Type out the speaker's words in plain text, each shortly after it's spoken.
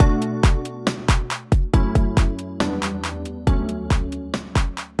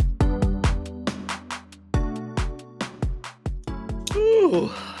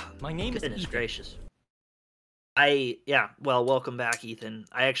My name is Goodness Ethan. gracious. Well, welcome back, Ethan.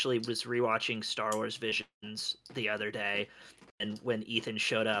 I actually was rewatching Star Wars Visions the other day, and when Ethan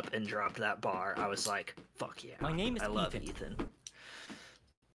showed up and dropped that bar, I was like, fuck yeah. My name is I love Ethan.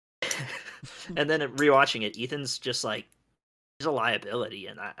 And then rewatching it, Ethan's just like, he's a liability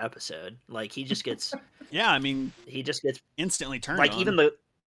in that episode. Like, he just gets... Yeah, I mean, he just gets... instantly turned like, on. even though...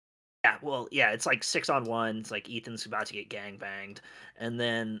 Yeah, well, yeah, it's like 6-on-1. It's like Ethan's about to get gangbanged. And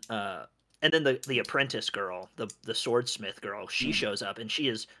then the apprentice girl, the swordsmith girl, she shows up, and she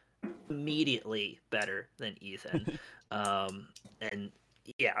is immediately better than Ethan. And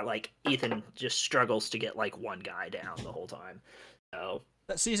yeah, like, Ethan just struggles to get like one guy down the whole time. So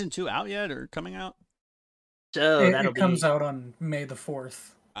that season 2 out yet or coming out? So it comes out on May the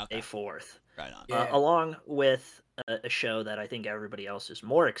 4th. Okay. May 4th. Right on. Yeah. Along with a show that I think everybody else is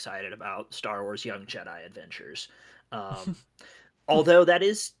more excited about, Star Wars Young Jedi Adventures. Although that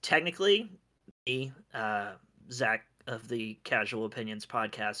is technically me, Zach of the Casual Opinions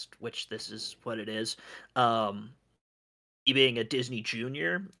podcast, which this is what it is. Me being a Disney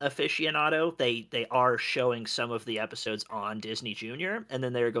Junior aficionado, they are showing some of the episodes on Disney Junior, and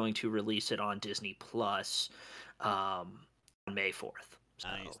then they're going to release it on Disney Plus on May 4th. So,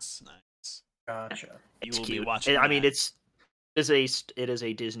 Nice. Gotcha. it's You will cute. be watching I mean, that. it is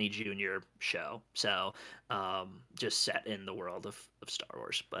a Disney Junior show, so just set in the world of Star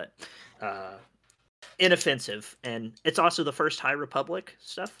Wars, but inoffensive, and it's also the first High Republic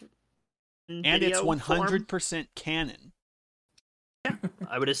stuff. And it's 100% canon. Yeah,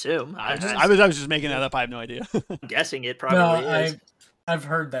 I would assume. I was just making that up. I have no idea. I'm guessing it probably is. I've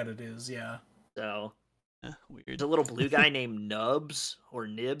heard that it is. Yeah. So Weird. there's a little blue guy named Nubs or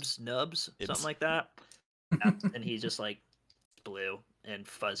Nibs, something like that. Yeah, and he's just like blue and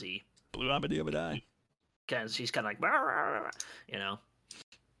fuzzy. Blue abadee. Because he's kind of like, "Rah, rah, rah," you know.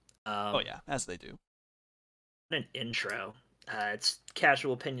 Oh yeah, as they do. An intro. It's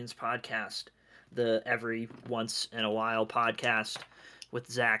Casual Opinions Podcast, the every once in a while podcast with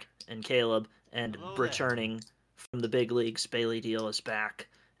Zach and Caleb, and returning from the big leagues. Bailey Deal is back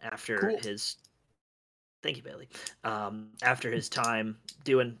after his... Thank you, Bailey. After his time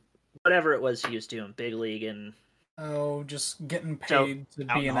doing whatever it was he was doing, big league and... Oh, just getting paid to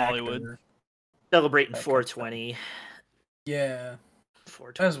be in Hollywood. Actor. Celebrating 420. Yeah.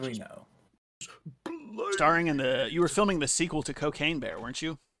 420. As we know. Starring in you were filming the sequel to Cocaine Bear, weren't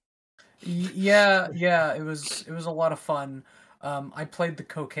you? Yeah, it was a lot of fun. I played the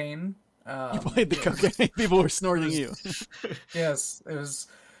cocaine. You played the cocaine. People were snorting you. Yes, it was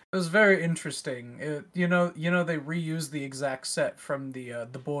very interesting. You know they reused the exact set from the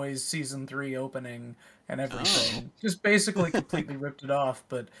Boys season 3 opening and everything. Just basically completely ripped it off,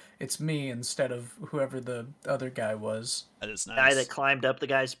 but it's me instead of whoever the other guy was. That is nice. The guy that climbed up the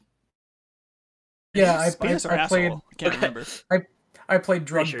guy's... Yeah, I played. I can't remember. I played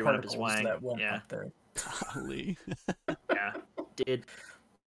drug sure particles that went up there. Golly. Yeah, dude.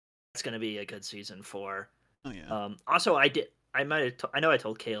 It's gonna be a good season 4. Oh yeah. Also, I know I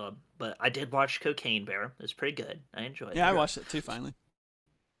told Caleb, but I did watch Cocaine Bear. It was pretty good. I enjoyed it. Yeah, I watched it too finally.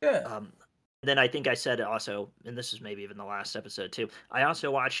 Yeah. Then I think I said also, and this is maybe even the last episode too, I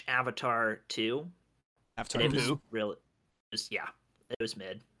also watched Avatar 2. Avatar and it 2. was real. It was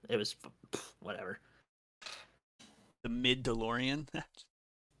mid. It was whatever. The Mid-dalorian.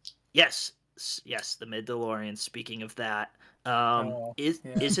 Yes, the Mid-dalorian. Speaking of that,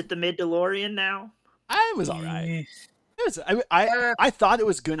 is it the Mid-dalorian now? I was all right. I thought it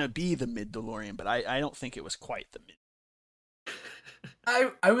was gonna be the Mid-dalorian, but I don't think it was quite the Mid.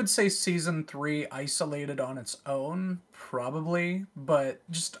 I would say season 3 isolated on its own, probably, but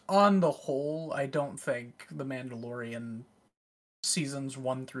just on the whole, I don't think The Mandalorian seasons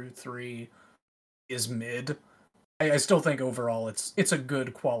 1 through 3 is mid. I still think overall it's a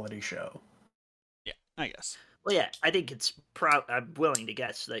good quality show. Yeah, I guess. Well, yeah, I think it's I'm willing to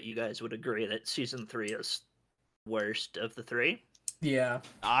guess that you guys would agree that season 3 is worst of the 3. Yeah.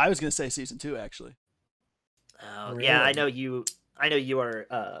 I was gonna say season 2 actually. Really? Yeah, I know you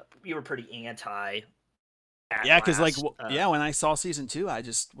are. You were pretty anti. Yeah, because when I saw season 2, I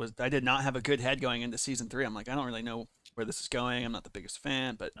did not have a good head going into season 3. I'm like, I don't really know where this is going. I'm not the biggest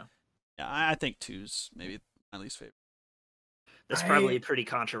fan, but yeah, I think 2's maybe my least favorite. That's probably pretty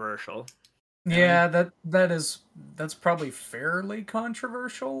controversial. Yeah, that's probably fairly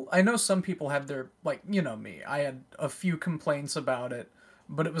controversial. I know some people had their, like, you know me, I had a few complaints about it,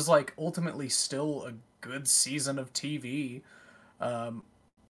 but it was like ultimately still a good season of TV. I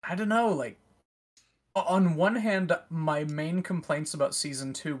don't know, like On one hand, my main complaints about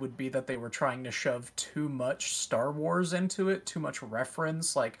season 2 would be that they were trying to shove too much Star Wars into it, too much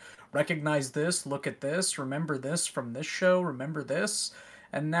reference, like recognize this, look at this, remember this from this show, remember this.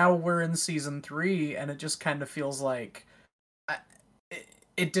 And now we're in season 3 and it just kind of feels like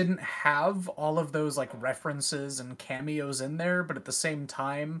it didn't have all of those like references and cameos in there, but at the same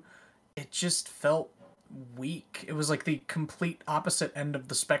time, it just felt weak. It was like the complete opposite end of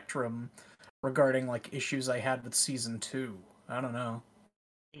the spectrum regarding like issues I had with season 2. I don't know.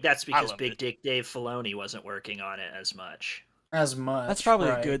 That's because Big Dick Dave Filoni wasn't working on it as much. That's probably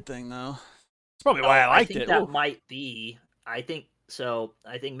a good thing, though. It's probably why I liked it. I think that might be. I think so.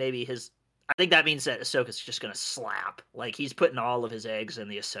 I think maybe I think that means that Ahsoka's just gonna slap. Like he's putting all of his eggs in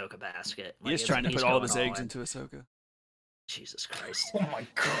the Ahsoka basket. Like, he's trying to put all of his eggs into Ahsoka. Jesus Christ! Oh my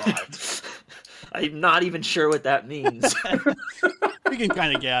God! I'm not even sure what that means. We can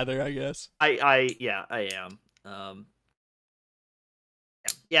kind of gather, I guess. I am. I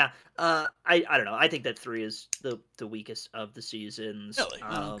don't know. I think that 3 is the weakest of the seasons. Really?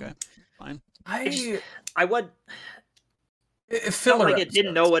 Okay, fine. I would. It felt like it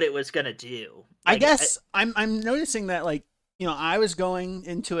didn't know what it was gonna do. Like, I guess I'm noticing that, like, I was going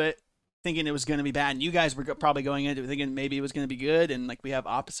into it thinking it was gonna be bad, and you guys were probably going into it thinking maybe it was gonna be good, and like we have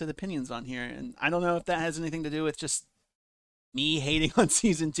opposite opinions on here, and I don't know if that has anything to do with just me hating on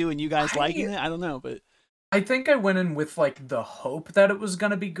season 2 and you guys liking it. I don't know, but I think I went in with like the hope that it was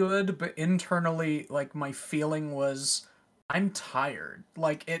gonna be good, but internally, like my feeling was I'm tired.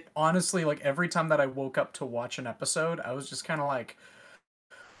 Like it honestly, like every time that I woke up to watch an episode, I was just kind of like,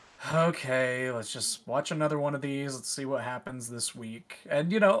 okay, let's just watch another one of these. Let's see what happens this week.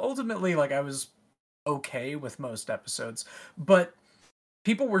 And ultimately, like I was okay with most episodes, but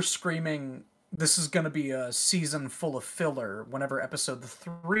people were screaming, this is going to be a season full of filler whenever episode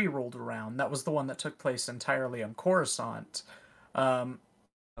 3 rolled around. That was the one that took place entirely on Coruscant. I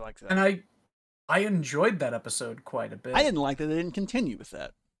like that. And I enjoyed that episode quite a bit. I didn't like that they didn't continue with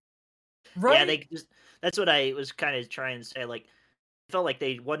that. Right? Yeah, that's what I was kind of trying to say. Like, I felt like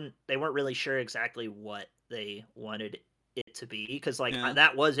they weren't really sure exactly what they wanted it to be, because like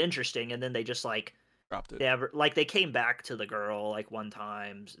that was interesting, and then they just like dropped it. They came back to the girl like one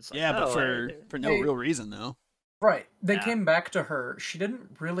time. It's like, but for no real reason though. Right. They came back to her. She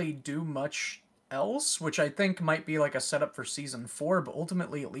didn't really do much else, which I think might be like a setup for season 4, but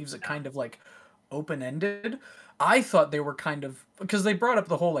ultimately it leaves it kind of like open-ended. I thought they were kind of, because they brought up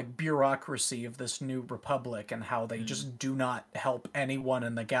the whole like bureaucracy of this new republic and how they just do not help anyone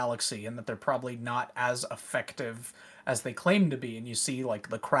in the galaxy, and that they're probably not as effective as they claim to be, and you see like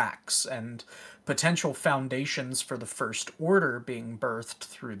the cracks and potential foundations for the First Order being birthed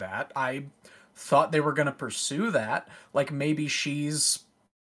through that. I thought they were going to pursue that, like maybe she's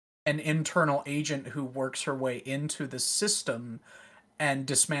an internal agent who works her way into the system and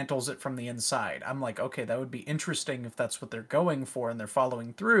dismantles it from the inside. I'm like, okay, that would be interesting if that's what they're going for and they're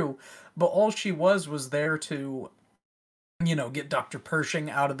following through. But all she was there to, get Dr.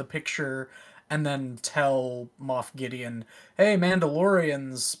 Pershing out of the picture and then tell Moff Gideon, hey,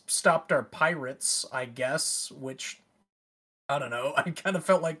 Mandalorians stopped our pirates, I guess, which, I don't know, I kind of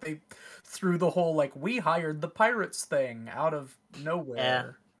felt like they threw the whole, like, we hired the pirates thing out of nowhere. Yeah.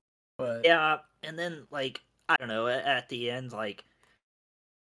 But yeah, and then, like, I don't know, at the end, like,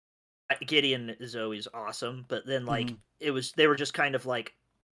 Gideon is always awesome, but then like they were just kind of like,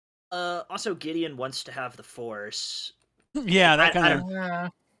 also Gideon wants to have the Force. Yeah,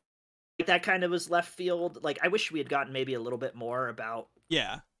 that that kind of was left field. Like I wish we had gotten maybe a little bit more about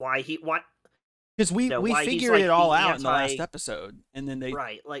why because we figured it all out in the last episode, and then that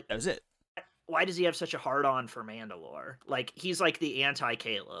was it. Why does he have such a hard-on for Mandalore? Like, he's like the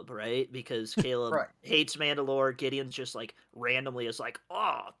anti-Caleb, right? Because Caleb hates Mandalore. Gideon's just like randomly is like,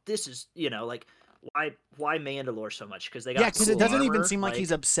 oh, this is, like, why Mandalore so much? Because they got because it doesn't even seem like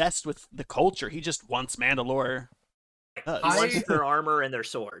he's obsessed with the culture. He just wants Mandalore. He wants their armor and their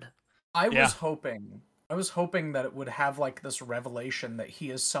sword. I was hoping that it would have like this revelation that he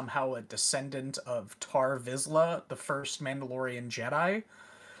is somehow a descendant of Tar Vizsla, the first Mandalorian Jedi,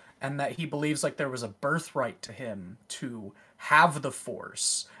 and that he believes like there was a birthright to him to have the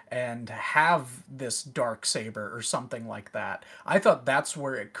Force and have this dark saber or something like that. I thought that's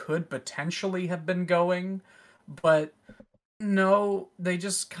where it could potentially have been going, but no, they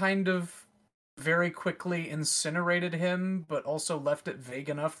just kind of very quickly incinerated him, but also left it vague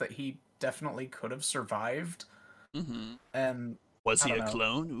enough that he definitely could have survived. Mm-hmm. And was he a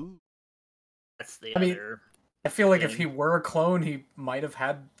clone? Ooh. That's the other. I feel like if he were a clone, he might have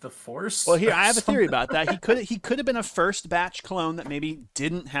had the Force. Well, here I have a theory about that. He could have been a first batch clone that maybe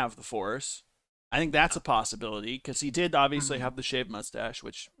didn't have the Force, I think that's a possibility because he did obviously have the shaved mustache,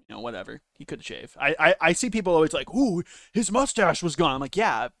 which, whatever. He could shave. I see people always like, ooh, his mustache was gone. I'm like,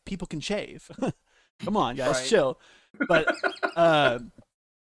 yeah, people can shave. Come on, guys, chill. But,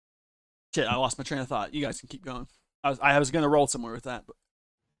 shit, I lost my train of thought. You guys can keep going. I was going to roll somewhere with that. But...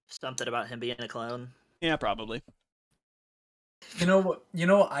 Something about him being a clone? Yeah, probably. You know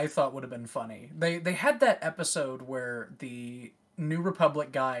what I thought would have been funny? They had that episode where the New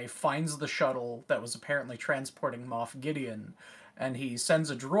Republic guy finds the shuttle that was apparently transporting Moff Gideon, and he sends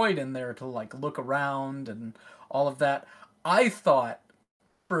a droid in there to like look around and all of that. I thought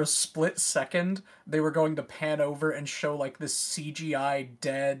for a split second they were going to pan over and show like this CGI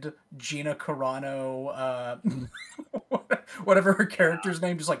dead Gina Carano, whatever her character's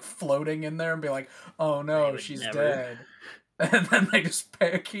name, just like floating in there and be like, oh no, she's dead. And then they just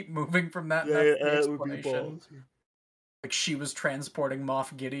keep moving from that. And that's the explanation. Like she was transporting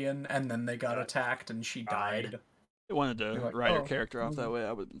Moff Gideon, and then they got attacked, and she died. They wanted to write her character off that way.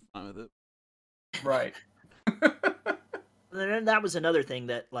 I would have been fine with it. Right. And that was another thing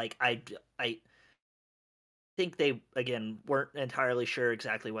that, like, I think they, again, weren't entirely sure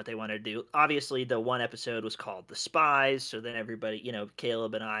exactly what they wanted to do. Obviously, the one episode was called The Spies, so then everybody,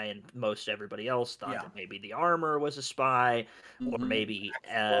 Caleb and I and most everybody else thought that maybe the armor was a spy, or maybe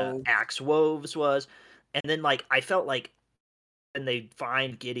Axe Woves was. And then, like, I felt like when they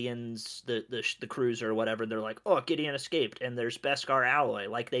find Gideon's, the cruiser or whatever, they're like, oh, Gideon escaped, and there's Beskar alloy.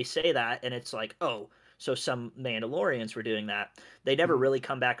 Like, they say that, and it's like, oh, so some Mandalorians were doing that. They never really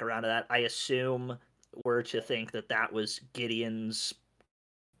come back around to that. I assume we're to think that was Gideon's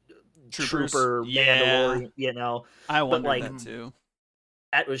trooper Mandalorian, I wondered that too.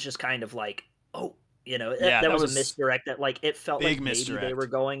 That was just kind of like, oh, that was a misdirect. That, like, it felt like maybe they were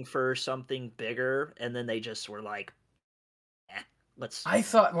going for something bigger, and then they just were like, let's. I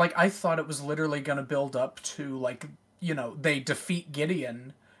thought it was literally going to build up to, like, they defeat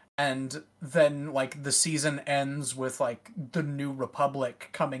Gideon, and then, like, the season ends with, like, the New Republic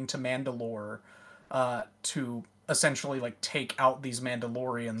coming to Mandalore to essentially, like, take out these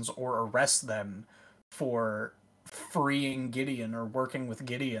Mandalorians or arrest them for freeing Gideon or working with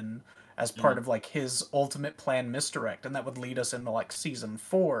Gideon as part of, like, his ultimate plan misdirect. And that would lead us into, like, season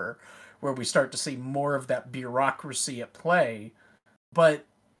 4, where we start to see more of that bureaucracy at play. But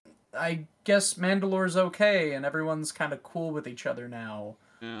I guess Mandalore's okay, and everyone's kind of cool with each other now.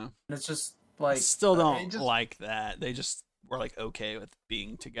 Yeah. And it's just, like... I still don't like that. They just were, like, okay with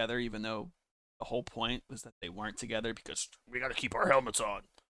being together, even though the whole point was that they weren't together because we got to keep our helmets on.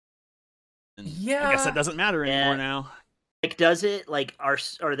 And I guess that doesn't matter anymore now. Like, does it? Like,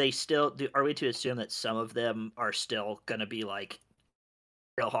 are they still? Are we to assume that some of them are still gonna be like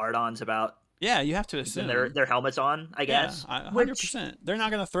real hard-ons about? Yeah, you have to assume their helmets on. I guess 100%. They're not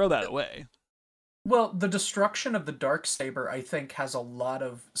gonna throw that away. Well, the destruction of the Darksaber, I think, has a lot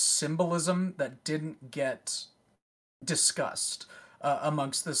of symbolism that didn't get discussed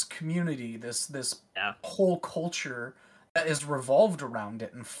amongst this community, this whole culture that is revolved around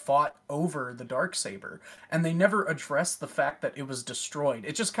it and fought over the Darksaber. And they never addressed the fact that it was destroyed.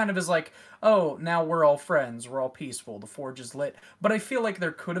 It just kind of is like, oh, now we're all friends, we're all peaceful, the Forge is lit. But I feel like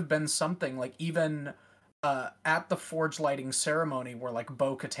there could have been something, like, even at the Forge lighting ceremony where, like,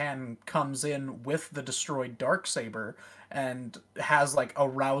 Bo-Katan comes in with the destroyed Darksaber and has, like, a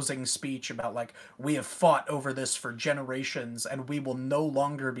rousing speech about, like, we have fought over this for generations and we will no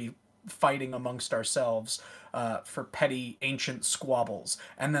longer be fighting amongst ourselves for petty ancient squabbles,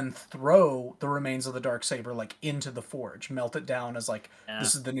 and then throw the remains of the Darksaber, like, into the Forge, melt it down as, like,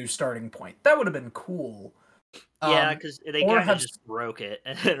 this is the new starting point. That would have been cool. Yeah, because they kind of just broke it,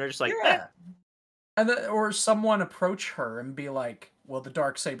 and they're just like, And or someone approach her and be like, well, the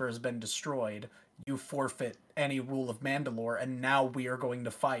Darksaber has been destroyed. You forfeit any rule of Mandalore, and now we are going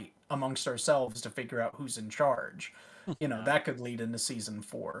to fight amongst ourselves to figure out who's in charge. That could lead into season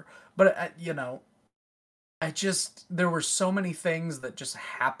 4. But, there were so many things that just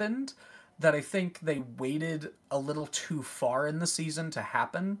happened that I think they waited a little too far in the season to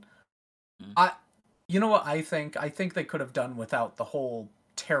happen. You know what I think? I think they could have done without the whole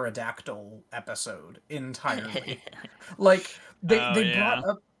pterodactyl episode entirely. Like, they brought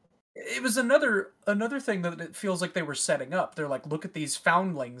up... It was another thing that it feels like they were setting up. They're like, look at these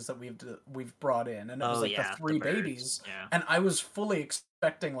foundlings that we've brought in, and it was like the 3 babies. Yeah. And I was fully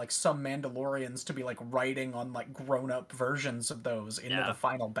expecting, like, some Mandalorians to be, like, riding on, like, grown-up versions of those into the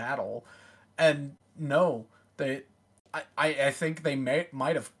final battle, and no, I think they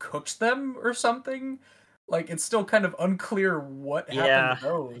might have cooked them or something. Like, it's still kind of unclear what happened to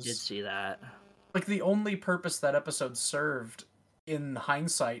those. I did see that. Like, the only purpose that episode served in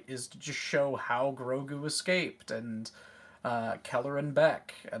hindsight is to just show how Grogu escaped and Keller and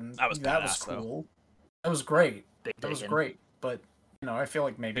Beck, and that was cool. That was great. That was great. But I feel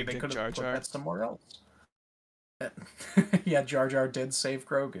like maybe they could have put that somewhere else. Yeah, Jar Jar did save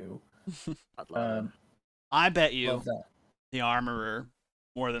Grogu. I bet you the armorer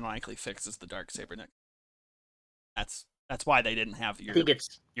more than likely fixes the Darksaber next. That's why they didn't have your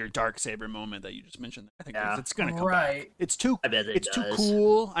Darksaber moment that you just mentioned. I think it's gonna come back. It's too too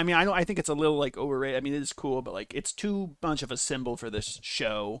cool. I mean, I think it's a little like overrated. I mean, it is cool, but like it's too much of a symbol for this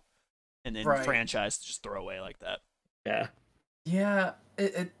show and then franchise to just throw away like that. Yeah. Yeah,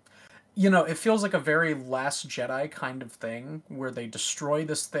 it feels like a very Last Jedi kind of thing where they destroy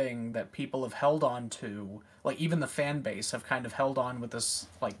this thing that people have held on to, like even the fan base have kind of held on with this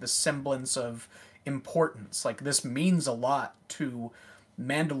semblance of importance. Like this means a lot to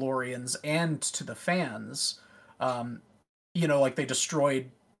Mandalorians and to the fans. Like they destroyed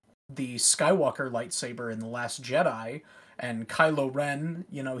the Skywalker lightsaber in The Last Jedi, and Kylo Ren,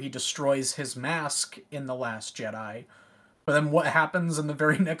 he destroys his mask in The Last Jedi. But then what happens in the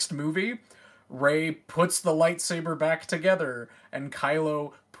very next movie? Rey puts the lightsaber back together, and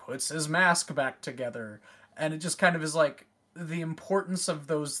Kylo puts his mask back together. And it just kind of is like the importance of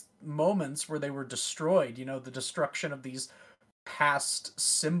those moments where they were destroyed, the destruction of these past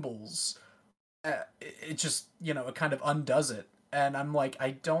symbols. It just, it kind of undoes it. And I'm like, I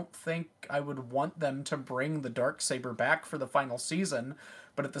don't think I would want them to bring the Darksaber back for the final season.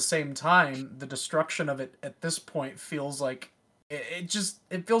 But at the same time, the destruction of it at this point feels like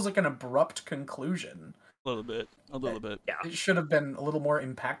it feels like an abrupt conclusion. A little bit. Yeah. It should have been a little more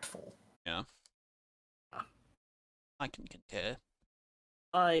impactful. Yeah. I can concur.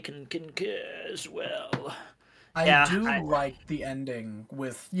 I can concur as well. I do like the ending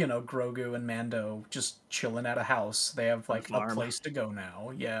with, Grogu and Mando just chilling at a house. They have like a place to go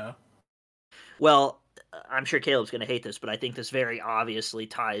now. Yeah. Well, I'm sure Caleb's going to hate this, but I think this very obviously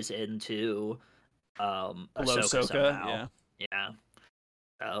ties into Ahsoka somehow. Yeah.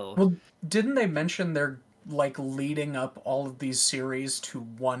 Oh. Well, didn't they mention they're like leading up all of these series to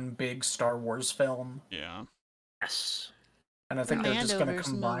one big Star Wars film? Yeah. Yes. And I think they're just going to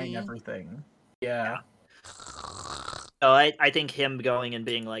combine everything. Yeah. So I think him going and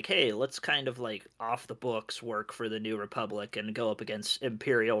being like, hey, let's kind of like off the books work for the New Republic and go up against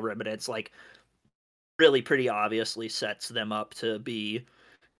Imperial remnants, like really pretty obviously sets them up to be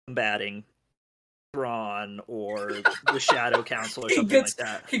combating Thrawn or the Shadow Council or something like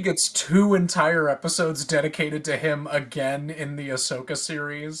that. He gets 2 entire episodes dedicated to him again in the Ahsoka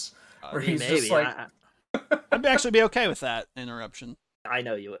series, where he's just like... I'd actually be okay with that interruption. I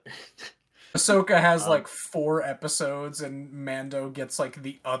know you would. Ahsoka has like 4 episodes, and Mando gets like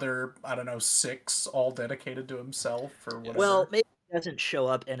the other, 6, all dedicated to himself or whatever. Well, maybe he doesn't show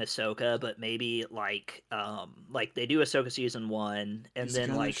up in Ahsoka, but maybe like they do Ahsoka season 1, and he's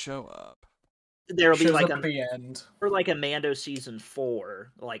then like show up. There'll be like at the end, or like a Mando season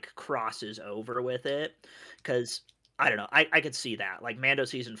 4 like crosses over with it, because I don't know, I could see that like Mando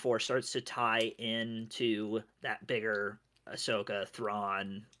season 4 starts to tie into that bigger Ahsoka,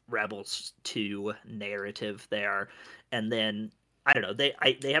 Thrawn, Rebels 2 narrative there, and then I don't know, they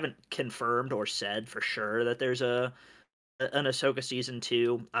haven't confirmed or said for sure that there's an Ahsoka season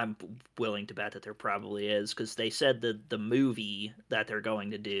 2. I'm willing to bet that there probably is, because they said that the movie that they're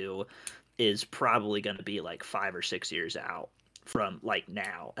going to do is probably going to be like 5 or 6 years out from like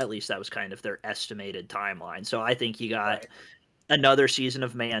now. At least that was kind of their estimated timeline. So I think you got another season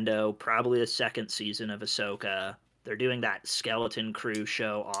of Mando, probably a second season of Ahsoka. They're doing that Skeleton Crew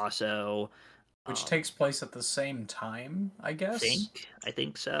show also, which takes place at the same time, I guess. I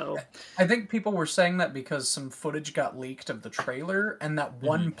think so. I think people were saying that because some footage got leaked of the trailer, and that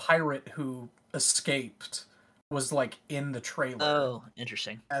one pirate who escaped was like in the trailer. Oh,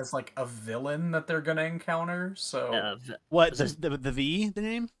 interesting. As like a villain that they're gonna encounter. So what the V, the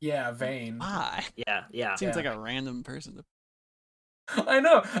name? Yeah, Vane. Why? Yeah. Seems like a random person to... I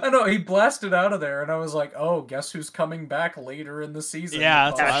know. He blasted out of there, and I was like, "Oh, guess who's coming back later in the season?"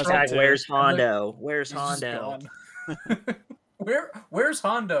 Yeah, hashtag where's Hondo? Where's Hondo? Where's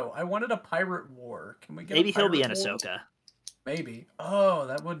Hondo? I wanted a pirate war. Can we get? Maybe he'll be in Ahsoka. Maybe. Oh,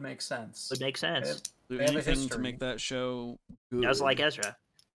 that would make sense. Would make sense. Do anything to make that show good. Just like Ezra.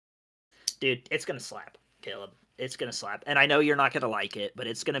 Dude, it's gonna slap, Caleb. It's gonna slap. And I know you're not gonna like it, but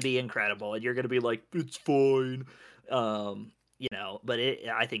it's gonna be incredible, and you're gonna be like, it's fine. But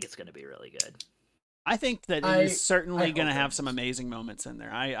I think it's gonna be really good. I think that it is certainly gonna have some amazing moments in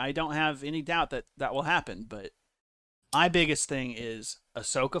there. I don't have any doubt that will happen, but my biggest thing is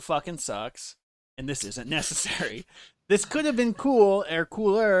Ahsoka fucking sucks, and this isn't necessary. This could have been cool or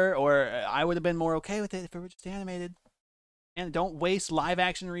cooler, or I would have been more okay with it if it were just animated. And don't waste live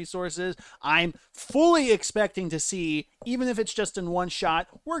action resources. I'm fully expecting to see, even if it's just in one shot,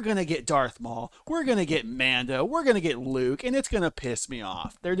 we're going to get Darth Maul. We're going to get Mando. We're going to get Luke. And it's going to piss me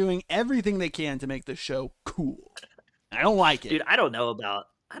off. They're doing everything they can to make the show cool. I don't like it. Dude, I don't know about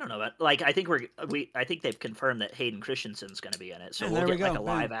like I think I think they've confirmed that Hayden Christensen's going to be in it. So we'll get like a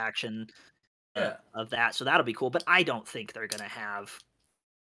live action of that. So that'll be cool, but I don't think they're going to have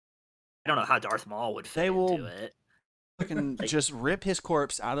I don't know how Darth Maul would fit into it. Can just rip his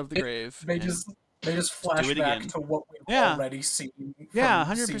corpse out of the grave. They just flash back to what we've already seen. From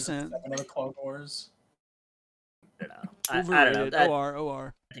 100%. Of the Clone Wars. I don't know.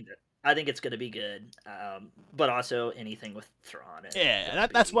 OR. I think it's going to be good, but also anything with Thrawn.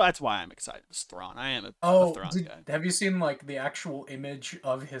 That's why I'm excited. It's Thrawn. I am a Thrawn guy. Have you seen like the actual image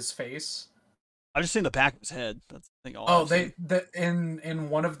of his face? I've just seen the back of his head. That's the thing. In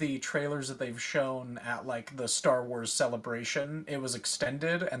one of the trailers that they've shown at like the Star Wars celebration, it was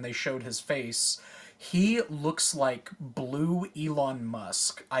extended and they showed his face. He looks like blue Elon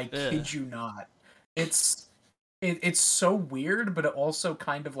Musk. I kid you not. It's so weird, but it also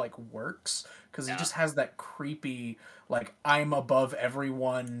kind of like works because he just has that creepy like I'm above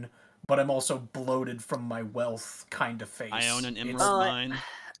everyone, but I'm also bloated from my wealth kind of face. I own an emerald mine.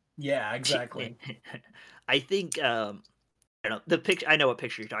 Yeah, exactly. I think I don't know the picture. I know what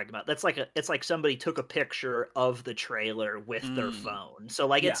picture you're talking about. That's like it's like somebody took a picture of the trailer with their phone. So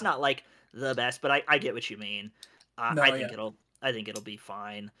like it's not like the best, but I get what you mean. I think it'll be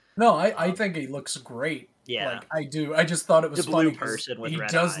fine. No, I think he looks great. Yeah, like, I do. I just thought it was the funny blue person with he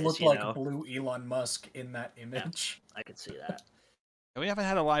red does eyes, look like blue Elon Musk in that image. Yeah, I could see that. We haven't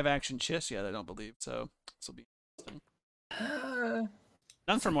had a live action Chiss yet, I don't believe. So this will be interesting.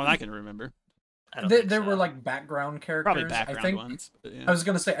 None from what I can remember. There were like background characters. Probably background ones. But I was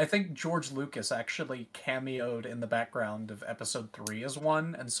gonna say I think George Lucas actually cameoed in the background of Episode 3 as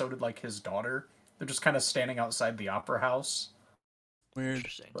one, and so did like his daughter. They're just kind of standing outside the opera house. Weird.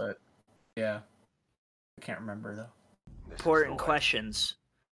 Interesting. But yeah, I can't remember though. Important questions.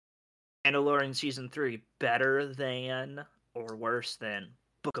 Mandalorian season 3 better than or worse than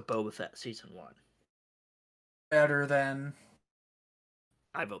Book of Boba Fett season 1? Better than.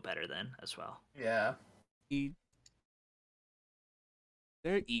 I vote better than as well. Yeah.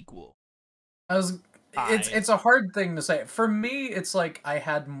 They're equal. It's a hard thing to say. For me, it's like I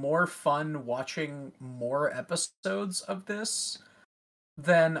had more fun watching more episodes of this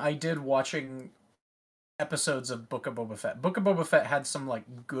than I did watching episodes of Book of Boba Fett. Book of Boba Fett had some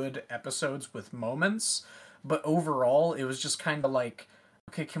like good episodes with moments, but overall it was just kind of like,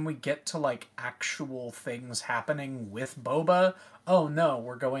 okay, can we get to like actual things happening with Boba? Oh no,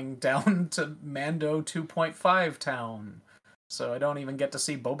 we're going down to Mando 2.5 town. So I don't even get to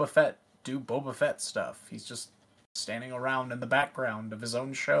see Boba Fett do Boba Fett stuff. He's just standing around in the background of his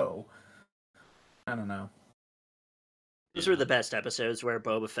own show. I don't know. Those were the best episodes where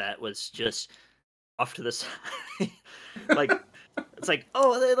Boba Fett was just off to the side. Like, it's like,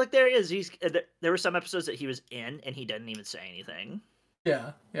 oh, look, there he is. There were some episodes that he was in and he didn't even say anything.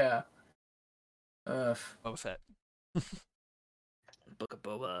 Yeah. Boba Fett. Book of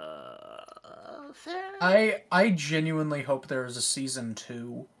Boba Fett. I genuinely hope there is a season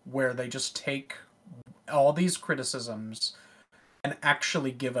 2 where they just take all these criticisms and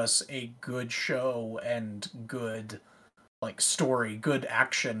actually give us a good show and good like story, good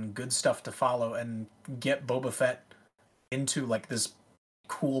action, good stuff to follow, and get Boba Fett into like this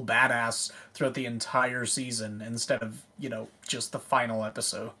cool badass throughout the entire season instead of, just the final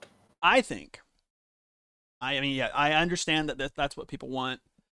episode. I understand that that's what people want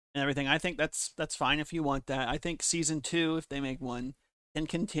and everything. I think that's fine if you want that. I think season 2, if they make one, can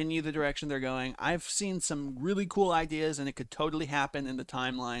continue the direction they're going. I've seen some really cool ideas, and it could totally happen in the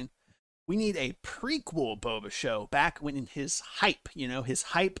timeline. We need a prequel Boba show back when in his hype, his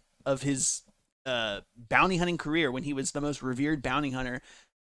hype of his bounty hunting career when he was the most revered bounty hunter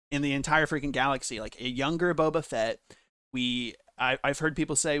in the entire freaking galaxy, like a younger Boba Fett. I've heard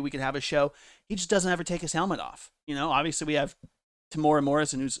people say we could have a show. He just doesn't ever take his helmet off. Obviously we have Tamora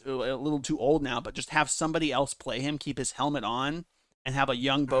Morrison, who's a little too old now, but just have somebody else play him, keep his helmet on, and have a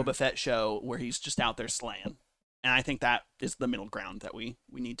young Boba Fett show where he's just out there slaying. And I think that is the middle ground that we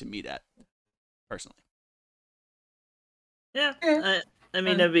need to meet at, personally. Yeah. I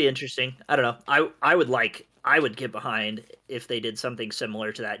mean, that'd be interesting. I don't know. I would get behind if they did something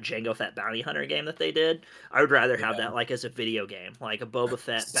similar to that Jango Fett bounty hunter game that they did. I would rather have that like as a video game, like a Boba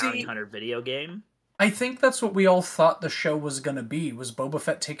Fett bounty hunter video game. I think that's what we all thought the show was gonna be, was Boba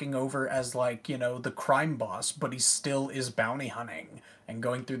Fett taking over as, like, you know, the crime boss, but he still is bounty hunting and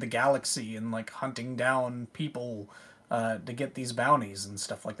going through the galaxy and, like, hunting down people to get these bounties and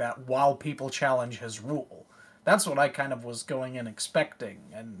stuff like that while people challenge his rule. That's what I kind of was going in expecting,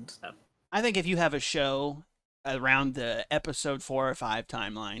 and... I think if you have a show around the episode 4 or 5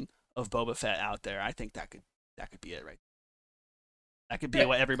 timeline of Boba Fett out there, I think that could be it, right? That could be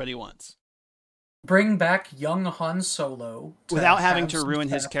what everybody wants. Bring back young Han Solo without having to ruin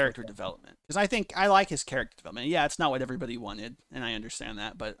his character development. Because I like his character development. Yeah, it's not what everybody wanted, and I understand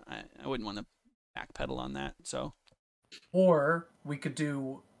that, but I wouldn't want to backpedal on that. So, or we could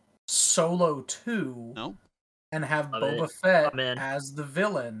do Solo 2 no. and have Boba Fett as the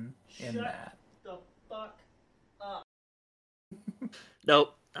villain in that. Shut the fuck up.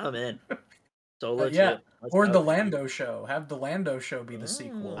 Nope, I'm in. Solo 2. Or the Lando show. Have the Lando show be the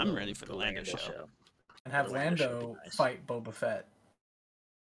sequel. I'm ready for the Lando show. And have Lando fight Boba Fett.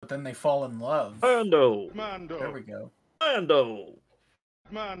 But then they fall in love. Mando. There we go. Mando.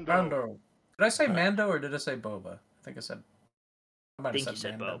 Did I say Mando or did I say Boba? I think I said... I think you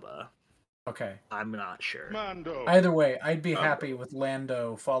said Boba. Okay. I'm not sure. Mando. Either way, I'd be happy with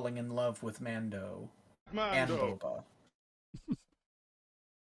Lando falling in love with Mando. And Boba.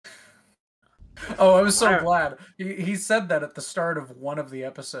 Oh, I was so glad. He said that at the start of one of the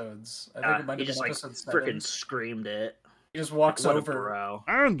episodes. I think it might have been episode 7. Freaking screamed it. He just walks over.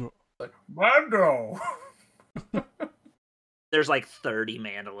 Mando. Like, Mando. There's like 30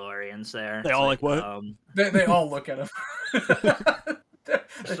 Mandalorians there. They all like what? They all look at him.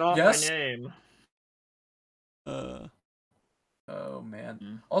 That's not my name. Oh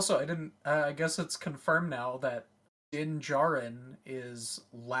man. Also, I didn't. I guess it's confirmed now that Din Djarin is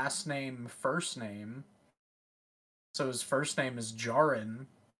last name, first name. So his first name is Djarin.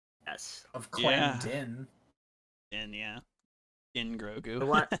 Yes. Of Clan Din. Din, yeah. Din Grogu.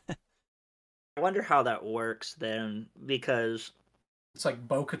 I wonder how that works then, because it's like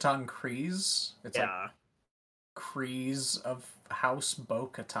Bo-Katan Kryze. It's like Kryze of House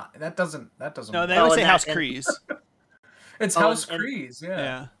Bo-Katan. That doesn't. No, they always say House Kryze. It's House Kryze,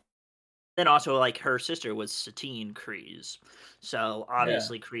 yeah. Then also, like, her sister was Satine Kryze, so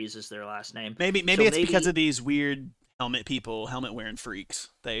obviously Kryze is their last name. Maybe it's because of these weird helmet wearing freaks.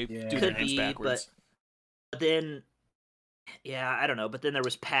 They do their names backwards. But then, I don't know. But then there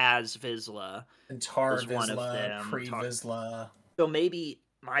was Paz Vizsla, and Tar Vizsla, Pre Vizsla. So maybe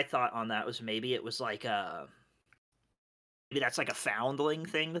my thought on that was maybe it was like maybe that's like a foundling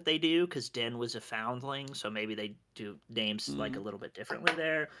thing that they do, because Din was a foundling, so maybe they do names like a little bit differently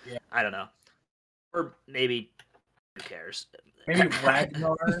there. Yeah. I don't know. Or maybe, who cares? Maybe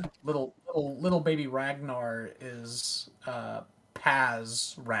Ragnar, little baby Ragnar is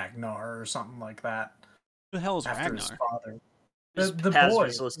Paz Ragnar or something like that. Who the hell is after Ragnar? His father. The Paz boy.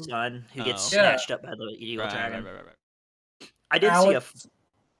 Vizsla's son who gets snatched up by the evil dragon. Right. I did see a...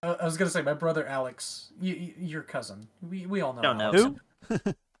 I was gonna say, my brother Alex, your cousin. We all know. Don't know.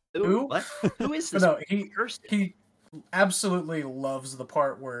 Who? What? Who is this? No, he absolutely loves the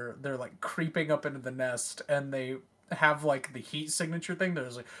part where they're like creeping up into the nest and they have like the heat signature thing.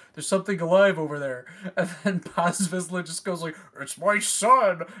 There's something alive over there, and then Paz Vizsla just goes like, "It's my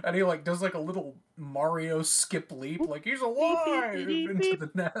son," and he like does like a little Mario skip leap, like he's alive into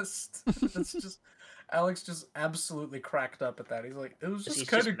the nest. It's just. Alex just absolutely cracked up at that. He's like, it was just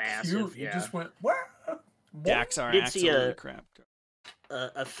kind of cute. He just went, "What?" Dax are absolutely crap.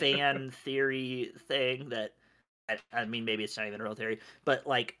 A fan theory thing that, I mean, maybe it's not even a real theory, but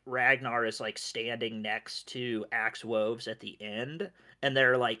like Ragnar is like standing next to Axe Woves at the end, and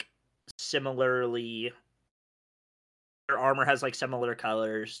they're like similarly. Their armor has like similar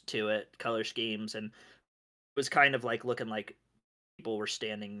colors to it, color schemes, and it was kind of like looking like people were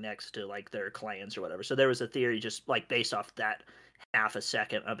standing next to like their clans or whatever. So there was a theory just like based off that half a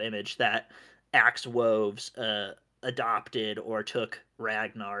second of image that Axe Woves adopted or took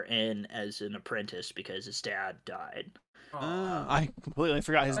Ragnar in as an apprentice because his dad died. I completely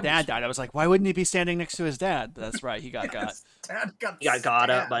forgot his dad died. I was like, why wouldn't he be standing next to his dad? But that's right, he got got. He got got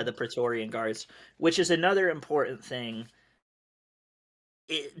up by the Praetorian guards, which is another important thing.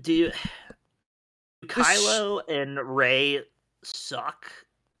 Do Kylo and Rey suck,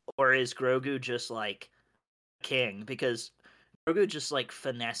 or is Grogu just like king? Because Grogu just like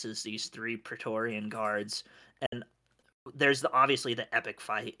finesses these 3 Praetorian guards, and there's obviously the epic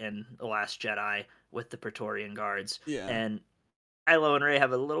fight in The Last Jedi with the Praetorian guards, and Kylo and Rey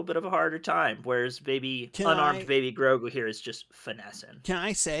have a little bit of a harder time, whereas unarmed baby Grogu here is just finessing. Can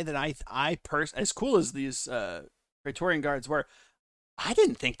I say that I as cool as these Praetorian guards were, I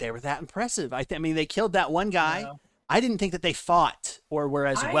didn't think they were that impressive. I mean, they killed that one guy. No. I didn't think that they fought or were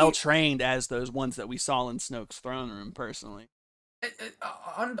as well trained as those ones that we saw in Snoke's throne room. Personally,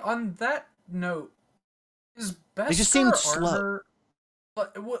 on that note, is Beskar they just seemed armor?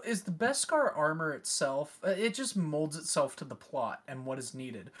 slow. Is the Beskar armor itself? It just molds itself to the plot and what is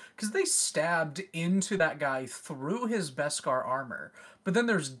needed. Because they stabbed into that guy through his Beskar armor, but then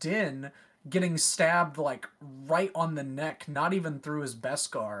there's Din getting stabbed like right on the neck, not even through his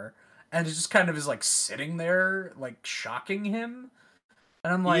Beskar, and it just kind of is like sitting there, like shocking him.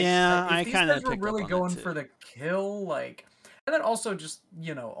 And I'm like, yeah, if I these kind guys of were picked really up on going that for the kill, like, and then also just,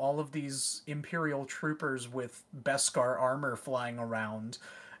 you know, all of these Imperial troopers with Beskar armor flying around.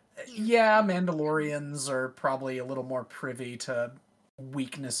 Yeah, Mandalorians are probably a little more privy to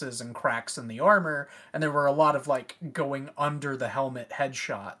weaknesses and cracks in the armor, and there were a lot of like going under the helmet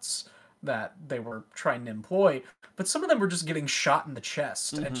headshots that they were trying to employ, but some of them were just getting shot in the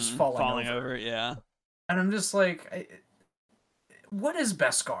chest and just falling over. Yeah. And I'm just like, what is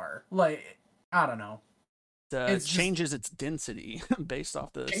Beskar? Like, I don't know. It changes its density based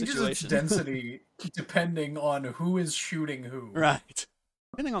off the changes situation. Its density depending on who is shooting who. Right.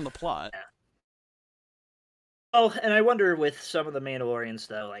 Depending on the plot. Yeah. Oh, and I wonder with some of the Mandalorians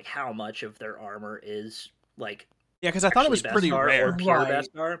though, like how much of their armor is like. Yeah, because I thought it was pretty rare. Or pure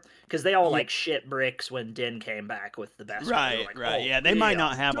Beskar, because they all like shit bricks when Din came back with the Beskar. Right, like, right. Oh, yeah, they might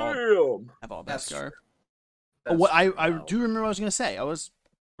not have all Beskar. What I do remember what I was going to say. I was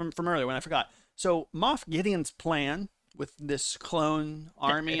from earlier when I forgot. So Moff Gideon's plan with this clone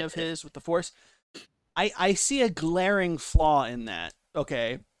army of his with the Force, I see a glaring flaw in that.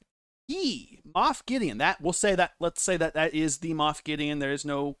 Okay, Moff Gideon. Let's say that is the Moff Gideon. There is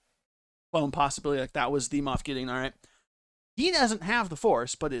no clone possibility. Like that was the Moff Gideon. All right, he doesn't have the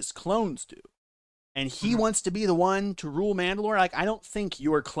Force, but his clones do. And he wants to be the one to rule Mandalore. Like, I don't think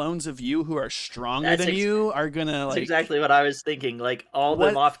your clones of you who are stronger than you are gonna like. That's exactly what I was thinking. Like, all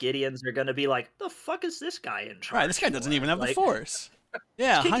the Moff Gideons are gonna be like, "The fuck is this guy in charge?" Right, this guy doesn't even have like, the Force.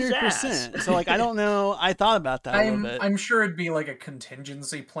 Yeah, 100%. So, like, I don't know. I thought about that a little bit. I'm sure it'd be like a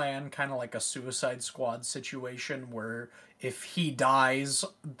contingency plan, kind of like a Suicide Squad situation, where if he dies,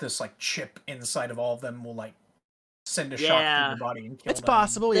 this like chip inside of all of them will like send a shock through your body and kill them. It's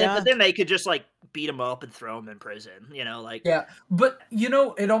possible, yeah. But then they could just like beat him up and throw him in prison, you know, like. Yeah, but you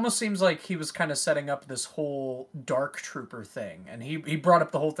know, it almost seems like he was kind of setting up this whole Dark Trooper thing, and he brought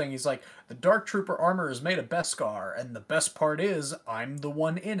up the whole thing. He's like, the Dark Trooper armor is made of Beskar, and the best part is I'm the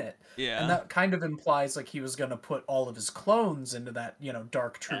one in it. Yeah, and that kind of implies like he was gonna put all of his clones into that, you know,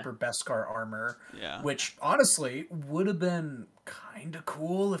 Dark Trooper Beskar armor. Yeah, which honestly would have been kind of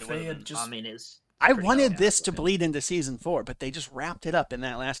cool if they had just. I mean, I wanted this to bleed into season 4, but they just wrapped it up in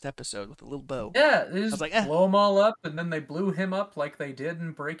that last episode with a little bow. Yeah, they just blow them all up, and then they blew him up like they did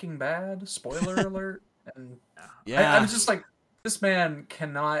in Breaking Bad. Spoiler alert. And I was just like, this man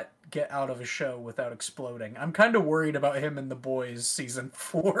cannot get out of a show without exploding. I'm kind of worried about him in The Boys season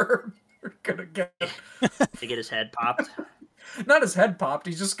 4. We're gonna get to get his head popped. Not his head popped.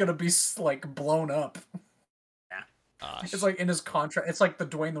 He's just gonna be like blown up. It's like in his contract. It's like the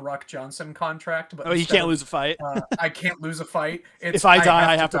Dwayne "The Rock" Johnson contract. But you can't lose a fight. I can't lose a fight. If I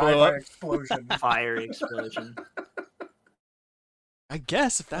die, I have to blow up. Explosion. Fiery explosion. I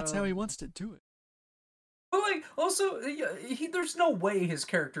guess if that's how he wants to do it. But like, also, there's no way his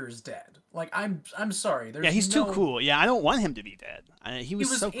character is dead. Like, I'm sorry. He's too cool. Yeah, I don't want him to be dead. He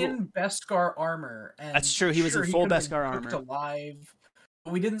was so cool. In Beskar armor. And that's true. He was in full Beskar armor. Alive,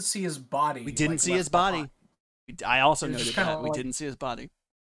 but we didn't see his body. We didn't see his body. I also noted that we didn't see his body.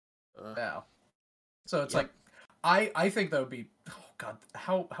 Yeah. So it's like, I think that would be. Oh God,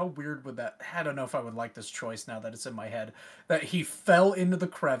 how weird would that? I don't know if I would like this choice now that it's in my head. That he fell into the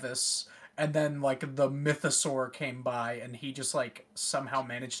crevice, and then like the mythosaur came by, and he just like somehow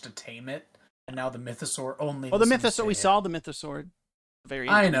managed to tame it, and now the mythosaur only. Well, the mythosaur, we saw the mythosaur. Very.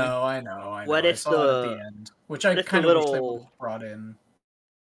 I know. What if I saw it at the end, which I kind of wish they would have brought in.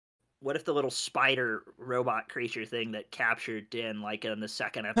 What if the little spider robot creature thing that captured Din, like in the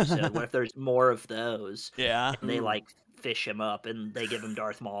second episode, what if there's more of those? Yeah. And they like fish him up and they give him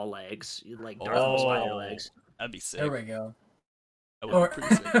Darth Maul legs, like Darth Maul spider legs. That'd be sick. There we go. Or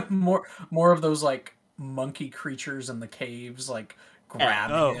more of those like monkey creatures in the caves, like grab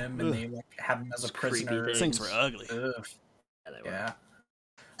him and they like have him as a prisoner. Those things were ugly. Yeah.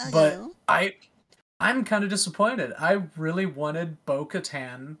 But I'm kind of disappointed. I really wanted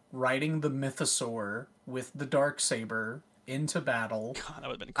Bo-Katan riding the mythosaur with the Darksaber into battle. God, that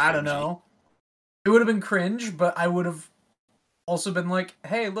would have been cringy. I don't know. It would have been cringe, but I would have also been like,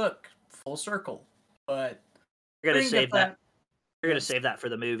 hey, look, full circle. But we're gonna save that. You're gonna save that for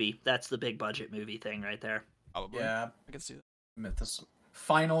the movie. That's the big budget movie thing right there. Probably. Yeah, I can see that.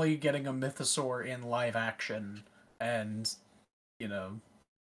 Finally getting a mythosaur in live action, and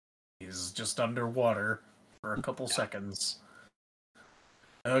he's just underwater for a couple seconds.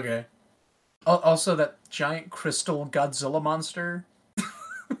 Okay. Also, that giant crystal Godzilla monster.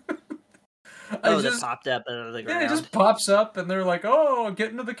 That popped up out of the ground. Yeah, it just pops up, and they're like, "Oh,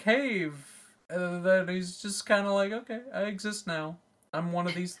 get into the cave." And then he's just kind of like, "Okay, I exist now. I'm one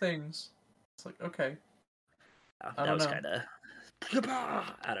of these things." It's like, okay. That was kind of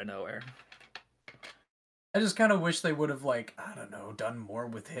out of nowhere. I just kind of wish they would have, like, I don't know, done more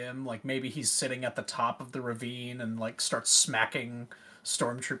with him. Like, maybe he's sitting at the top of the ravine and, like, starts smacking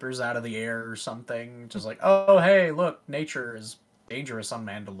stormtroopers out of the air or something. Just like, oh, hey, look, nature is dangerous on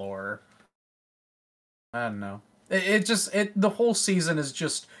Mandalore. I don't know. The whole season is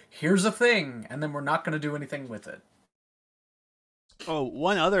just, here's a thing, and then we're not going to do anything with it. Oh,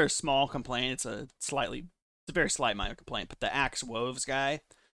 one other small complaint. It's a very slight minor complaint, but the Axe Woves guy,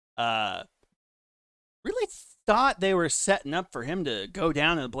 really thought they were setting up for him to go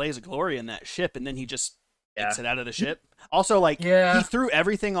down in a blaze of glory in that ship, and then he just exit out of the ship. Also, he threw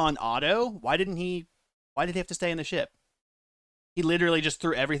everything on auto. Why did he have to stay in the ship? He literally just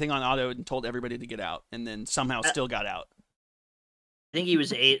threw everything on auto and told everybody to get out, and then somehow still got out. I think he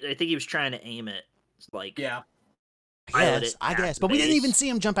was trying to aim it. I guess. But we didn't even see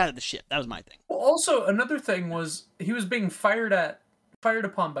him jump out of the ship. That was my thing. Well, also, another thing was he was being fired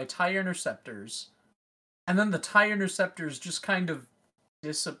upon by TIE interceptors, and then the TIE interceptors just kind of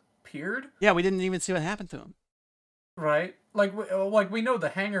disappeared. Yeah, we didn't even see what happened to him. Right? Like we know the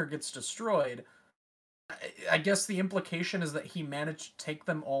hangar gets destroyed. I guess the implication is that he managed to take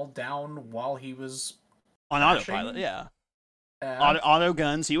them all down while he was on autopilot. Yeah. Auto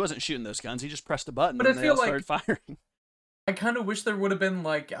guns. He wasn't shooting those guns. He just pressed a button and they all started firing. I kind of wish there would have been,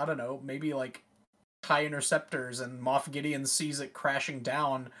 like, I don't know, maybe like TIE interceptors, and Moff Gideon sees it crashing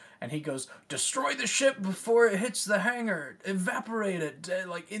down and he goes, "Destroy the ship before it hits the hangar, evaporate it,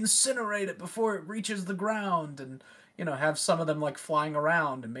 like incinerate it before it reaches the ground," and have some of them like flying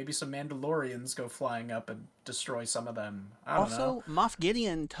around, and maybe some Mandalorians go flying up and destroy some of them. I don't know. Also, Moff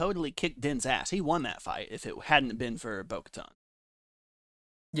Gideon totally kicked Din's ass. He won that fight if it hadn't been for Bo-Katan.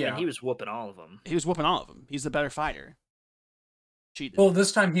 Yeah, and he was whooping all of them. He's the better fighter. Cheated. Well,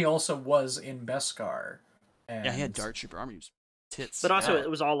 this time he also was in Beskar. And... yeah, he had Dark Trooper armor. He was tits. But also, it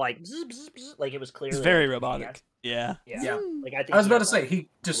was all like, bzz, bzz, bzz, like it was clearly. It's very robotic. Yeah. Like I was about to say, he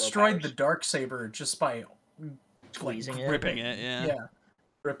destroyed the Darksaber just by squeezing it, ripping it. Yeah,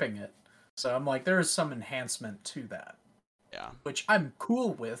 ripping it. So I'm like, there is some enhancement to that. Yeah, which I'm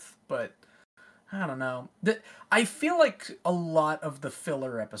cool with, but I don't know. I feel like a lot of the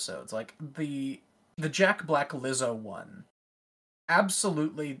filler episodes, like the Jack Black Lizzo one,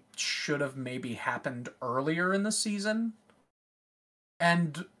 absolutely should have maybe happened earlier in the season,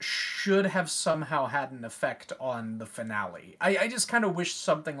 and should have somehow had an effect on the finale. I just kind of wish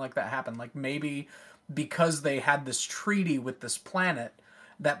something like that happened. Like, maybe because they had this treaty with this planet,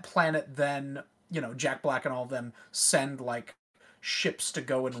 that planet then, Jack Black and all of them send, like, ships to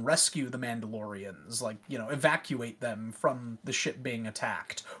go and rescue the Mandalorians, like, evacuate them from the ship being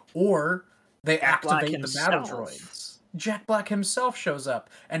attacked. Or they activate the battle droids. Jack Black himself shows up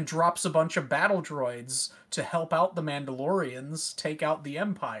and drops a bunch of battle droids to help out the Mandalorians take out the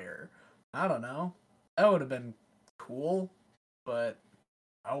Empire. I don't know. That would have been cool, but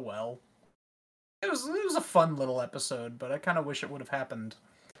oh well. It was a fun little episode, but I kind of wish it would have happened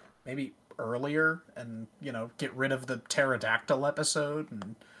maybe earlier and, get rid of the pterodactyl episode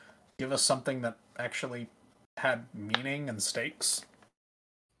and give us something that actually had meaning and stakes.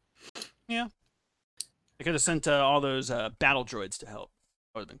 Yeah. They could have sent all those battle droids to help.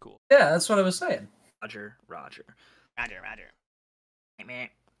 That would have been cool. Yeah, that's what I was saying. Roger. Hey,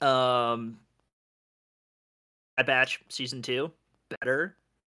 Bad Batch Season 2, better.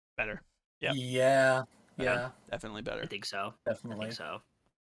 Yeah. Yeah. Definitely better. I think so. Definitely. So.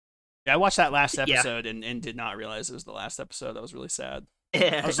 Yeah, I watched that last episode and did not realize it was the last episode. That was really sad.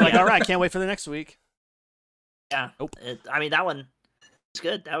 I was like, all right, can't wait for the next week. Yeah. Nope. That one was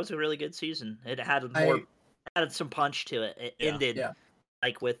good. That was a really good season. It had added some punch to it. It ended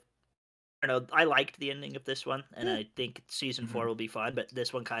like with, I don't know, I liked the ending of this one, and I think season 4 will be fun, but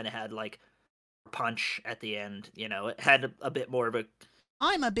this one kind of had like punch at the end. It had a bit more of a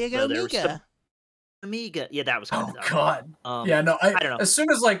I'm a big Omega. Amiga. Yeah, that was kind of dumb. God. Yeah, no, I don't know. As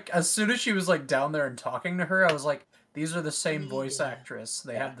soon as she was like down there and talking to her, I was like, these are the same voice actress.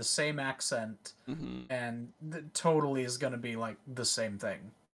 They have the same accent, and totally is going to be like the same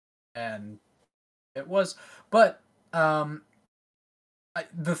thing. And it was, but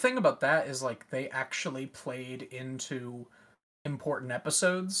The thing about that is like they actually played into important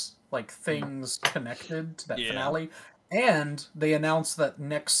episodes, like things connected to that finale, and they announced that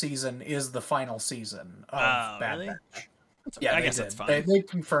next season is the final season of Bad really? Batch. Yeah, I they guess did. that's fine. They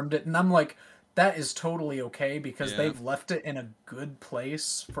confirmed it, and I'm like, that is totally okay because they've left it in a good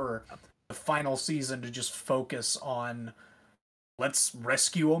place for the final season to just focus on let's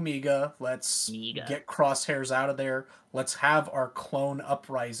rescue Omega, let's get Crosshairs out of there, let's have our clone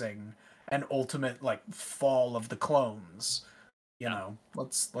uprising and ultimate like fall of the clones. You know,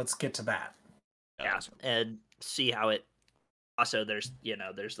 let's get to that. Yeah, and see how it. Also, there's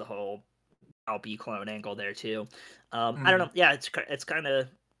the whole LP clone angle there too. I don't know. Yeah, it's kind of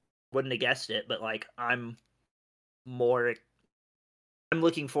wouldn't have guessed it, but like I'm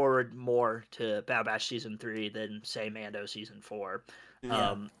looking forward more to Bad Batch season 3 than say Mando season 4.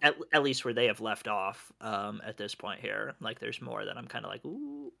 At least where they have left off at this point here. Like there's more that I'm kind of like,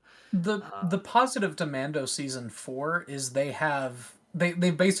 ooh. The positive to Mando season 4 is they've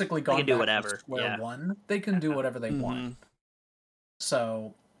basically gone back to square one. They can do whatever they want.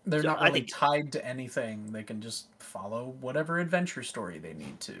 So they're not really tied to anything. They can just follow whatever adventure story they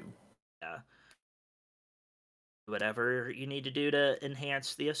need to. Yeah. Whatever you need to do to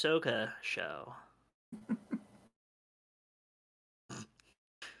enhance the Ahsoka show.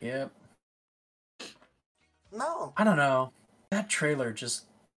 Yep. No. I don't know. That trailer just...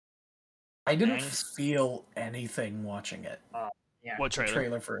 I didn't feel anything watching it. What trailer? The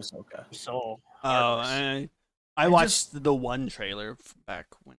trailer for Ahsoka. I watched the one trailer back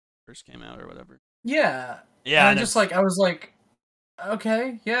when it first came out or whatever. Yeah. Yeah. And I was like,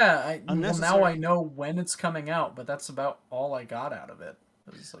 okay, yeah. Well, now I know when it's coming out, but that's about all I got out of it.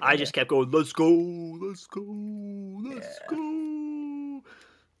 Like, I just kept going, let's go, let's go, let's go.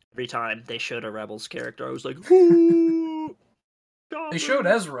 Every time they showed a Rebels character, I was like, ooh. They showed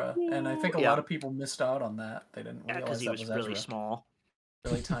Ezra, and I think a lot of people missed out on that. They didn't realize because he was really small.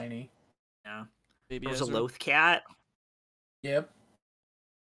 Really tiny. Yeah. Baby there was Ezra. A Loth cat. Yep.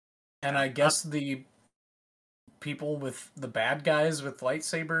 And I guess the people with the bad guys with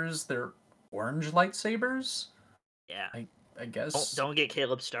lightsabers, they're orange lightsabers? Yeah. I guess. Don't get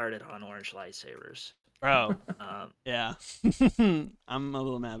Caleb started on orange lightsabers. Bro. Yeah. I'm a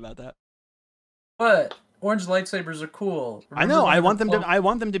little mad about that. But orange lightsabers are cool. Remember I know. I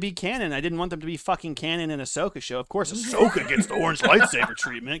want them to be canon. I didn't want them to be fucking canon in Ahsoka show. Of course, Ahsoka gets the orange lightsaber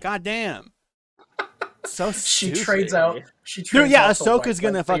treatment. God damn. So stupid. She trades out. Ahsoka's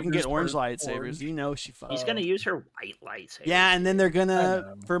gonna fucking get orange lightsabers. You know she fucking. He's gonna use her white lightsaber. Yeah, and then they're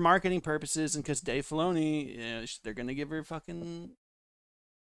gonna, for marketing purposes, and because Dave Filoni, they're gonna give her fucking.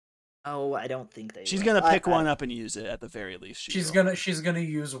 Oh, I don't think they. She's gonna pick one up and use it at the very least. She's gonna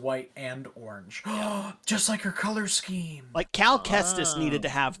use white and orange, just like her color scheme. Like Cal Kestis needed to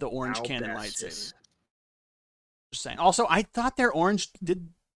have the orange canon lightsaber. Just saying. Also, I thought their orange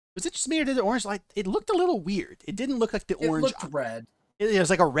was it just me or did the orange light? It looked a little weird. It didn't look like the orange. It looked red. It was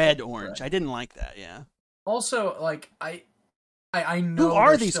like a red orange. I didn't like that. Yeah. Also, like I know who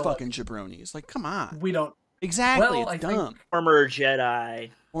are these fucking jabronis? Like, come on. We don't exactly. Well, it's dumb. Former Jedi.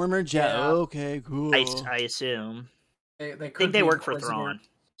 Former Jedi. Yeah. Okay, cool. I assume. They think they work for Thrawn.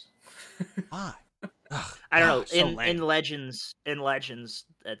 Why? I don't know. So in Legends,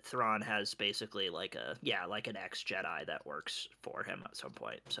 that Thrawn has basically like an ex-Jedi that works for him at some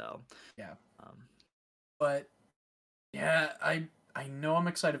point. So yeah. But yeah, I know I'm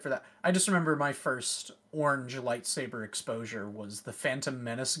excited for that. I just remember my first orange lightsaber exposure was the Phantom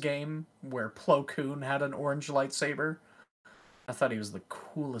Menace game where Plo Koon had an orange lightsaber. I thought he was the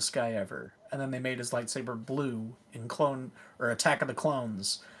coolest guy ever. And then they made his lightsaber blue in Attack of the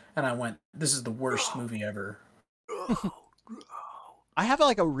Clones. And I went, this is the worst movie ever. I have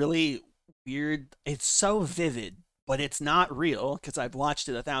like a really weird, it's so vivid, but it's not real because I've watched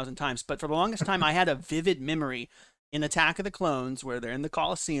it 1,000 times. But for the longest time, I had a vivid memory in Attack of the Clones where they're in the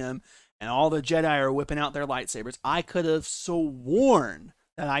Colosseum and all the Jedi are whipping out their lightsabers. I could have sworn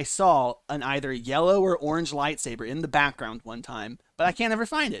that I saw an either yellow or orange lightsaber in the background one time, but I can't ever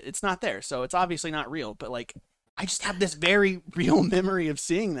find it. It's not there. So it's obviously not real, but like, I just have this very real memory of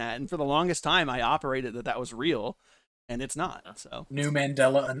seeing that, and for the longest time, I operated that was real, and it's not. So new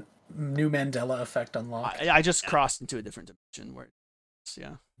Mandela effect unlocked. I just crossed into a different dimension where,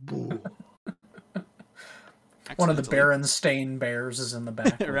 One of the Berenstain bears is in the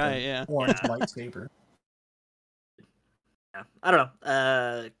back, right? Yeah, orange lightsaber. Yeah, I don't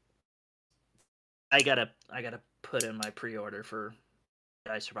know. I gotta put in my pre-order for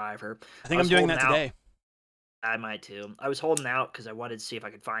Jedi Survivor. I think I'm doing that today. I might too. I was holding out because I wanted to see if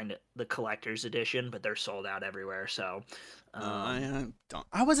I could find the collector's edition, but they're sold out everywhere. So, I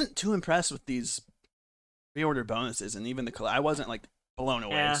wasn't too impressed with these pre-order bonuses, and even I wasn't like blown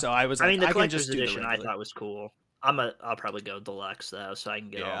away. yeah. So I was I like, mean, the I can collector's just do the edition I regular. thought was cool. I'll probably go deluxe though, so I can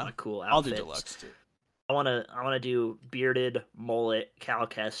get all my cool outfits. I'll do deluxe too. I wanna do bearded mullet Cal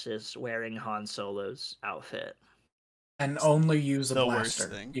Kestis wearing Han Solo's outfit. And only use a The blaster.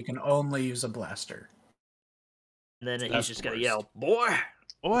 worst thing. You can only use a blaster. And then That's he's just the gonna worst. yell, "Boy,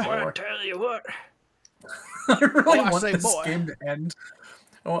 Boy. tell you what." I really I want say this boy. game to end.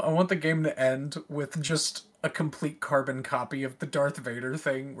 I want the game to end with just a complete carbon copy of the Darth Vader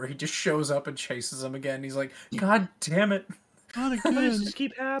thing, where he just shows up and chases him again. He's like, "God damn it! Not Why does again. this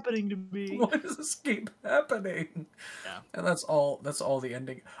keep happening to me? Why does this keep happening?" Yeah. And that's all the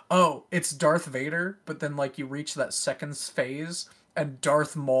ending. Oh, it's Darth Vader, but then like you reach that second phase and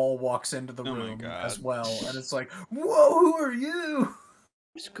Darth Maul walks into the room as well, and it's like, "Whoa, who are you?"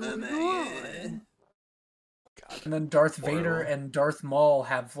 What's going on? God. And then Darth Vader and Darth Maul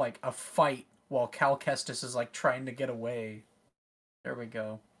have like a fight while Cal Kestis is like trying to get away. There we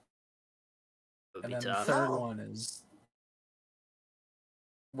go. And then tough. the third one is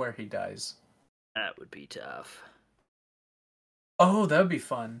where he dies. That would be tough. Oh, that'd be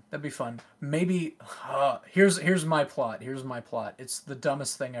fun. That'd be fun. Maybe here's my plot. It's the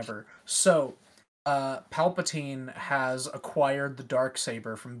dumbest thing ever. So, Palpatine has acquired the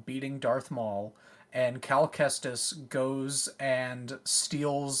Darksaber from beating Darth Maul, and Cal Kestis goes and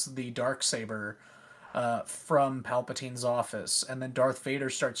steals the Darksaber from Palpatine's office, and then Darth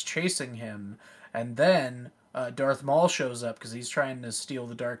Vader starts chasing him, and then Darth Maul shows up because he's trying to steal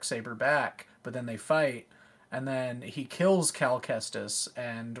the Darksaber back, but then they fight. And then he kills Cal Kestis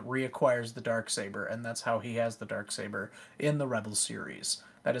and reacquires the Darksaber, and that's how he has the Darksaber in the Rebels series.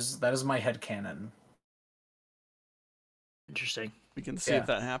 That is my headcanon. Interesting. We can see if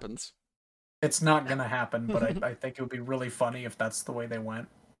that happens. It's not gonna happen, but I think it would be really funny if that's the way they went.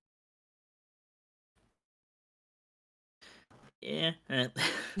 Yeah. I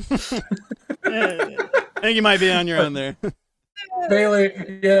think you might be on your own there.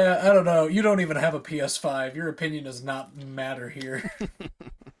 Bailey, yeah, I don't know. You don't even have a PS5. Your opinion does not matter here.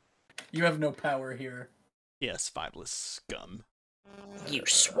 You have no power here. PS5-less scum. You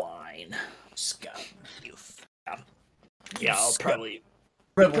swine. Scum. You yeah, I'll scum. probably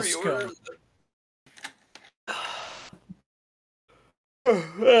Rebel scum. I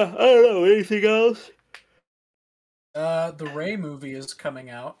don't know. Anything else? The Rey movie is coming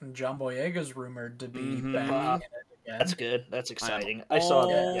out, and John Boyega's rumored to be back in it again. That's good. That's exciting. I saw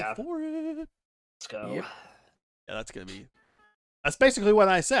that. Yeah. For it. Let's go. Yep. Yeah, that's gonna be. That's basically what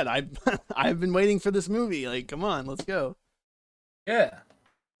I said. I've been waiting for this movie. Like, come on, let's go. Yeah.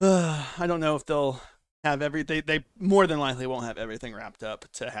 I don't know if they'll have everything. They more than likely won't have everything wrapped up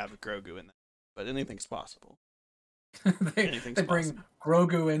to have Grogu in there, but anything's possible. they bring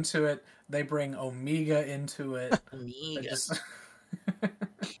Grogu into it. They bring Omega into it. Omega.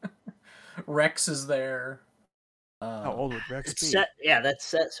 Rex is there. How old would Rex be? Set, yeah, that's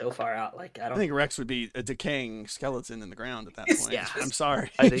set so far out. Like I think Rex would be a decaying skeleton in the ground at that point. Yeah, I'm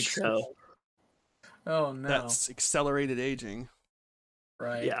sorry. I think so. Oh no, that's accelerated aging.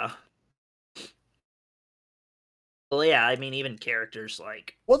 Right. Yeah. Well, yeah. I mean, even characters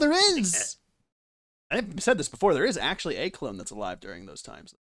like. Well, there is. I've said this before. There is actually a clone that's alive during those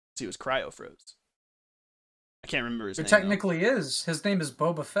times. He was cryo-froze. I can't remember his name. There technically is. His name is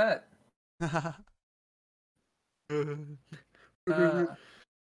Boba Fett. Yeah,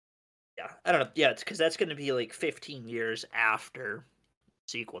 I don't know. Yeah, it's because that's going to be like 15 years after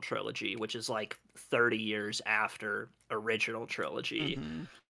sequel trilogy, which is like 30 years after original trilogy. Mm-hmm.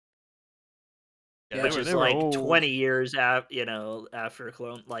 Yeah, which is like old. 20 years after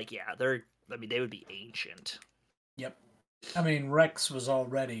Clone. Like, yeah, they would be ancient. Yep. I mean, Rex was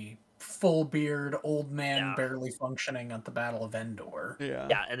already full beard, old man, barely functioning at the Battle of Endor. Yeah.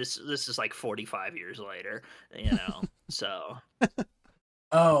 Yeah, and this is like 45 years later, so.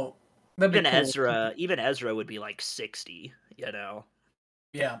 Oh, that'd be cool. Even Ezra would be like 60, Yeah.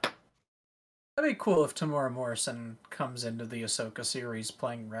 That'd be cool if Tamora Morrison comes into the Ahsoka series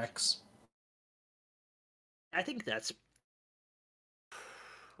playing Rex. I think that's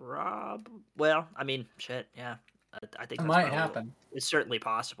well, I mean, shit, yeah. I think it might happen. It's certainly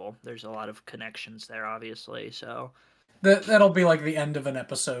possible. There's a lot of connections there, obviously. So that'll be like the end of an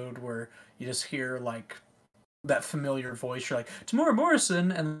episode where you just hear like that familiar voice. You're like, Tamora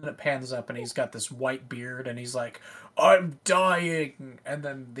Morrison, and then it pans up and he's got this white beard and he's like, I'm dying, and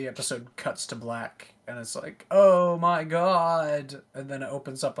then the episode cuts to black and it's like, oh my god, and then it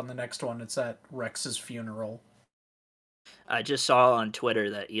opens up on the next one. It's at Rex's funeral. I just saw on Twitter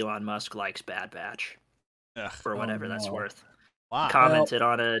that Elon Musk likes Bad Batch. Ugh. For whatever that's worth. Wow. Commented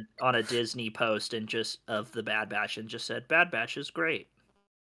on a Disney post and just of the Bad Batch and just said Bad Batch is great.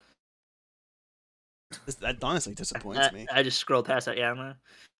 That honestly disappoints me. I just scrolled past that. Yeah, man.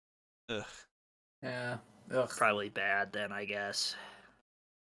 Ugh. Yeah. Ugh. Probably bad then, I guess.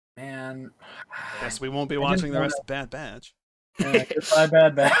 Man. Guess we won't be watching the rest of Bad Batch. Yeah, buy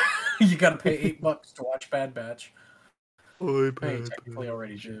Bad Batch. You gotta pay $8 to watch Bad Batch. I technically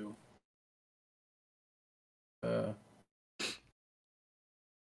already do.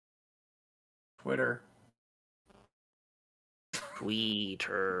 Twitter.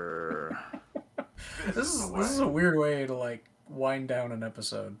 This is a weird way to like wind down an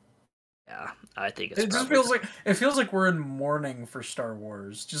episode. Yeah, I think it just feels like we're in mourning for Star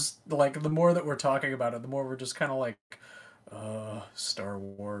Wars. Just like the more that we're talking about it, the more we're just kind of like, Star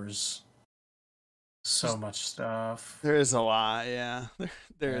Wars. So much stuff. There is a lot, yeah.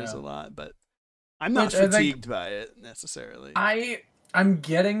 There is a lot, but I'm not fatigued by it necessarily. I'm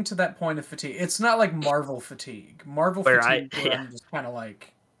getting to that point of fatigue. It's not like Marvel fatigue. Marvel fatigue where I'm just kind of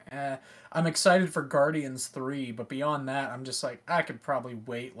like, I'm excited for Guardians 3, but beyond that, I'm just like, I could probably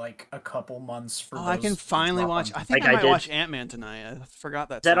wait like a couple months for I can finally watch. I think I might watch Ant-Man tonight. I forgot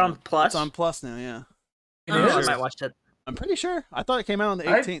that. Is that on Plus? It's on Plus now, yeah. I might watch that. I'm pretty sure. I thought it came out on the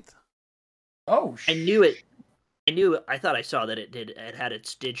 18th. I knew it. I thought I saw that it had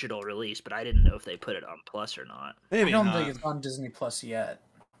its digital release, but I didn't know if they put it on Plus or not. Maybe I don't think it's on Disney Plus yet.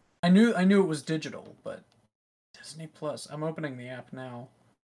 I knew it was digital, but Disney Plus. I'm opening the app now.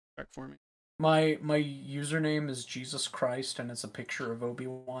 Check for me. My username is Jesus Christ, and it's a picture of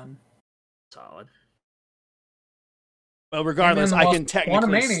Obi-Wan. Solid. Well, regardless, I can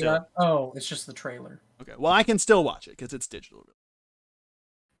technically still... Oh, it's just the trailer. Okay, well, I can still watch it because it's digital.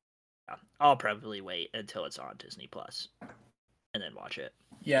 Yeah, I'll probably wait until it's on Disney Plus, and then watch it.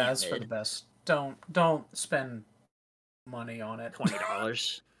 Yeah, that's for the best. Don't spend money on it.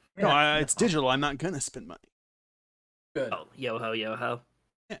 $20. No, it's digital. I'm not gonna spend money. Good. Oh, yo-ho, yo-ho.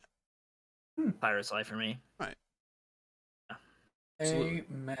 Yeah. Pirate's life for me. Right. Yeah.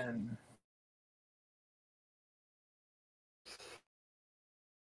 Amen.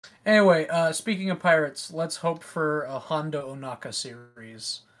 Anyway, speaking of pirates, let's hope for a Hondo Ohnaka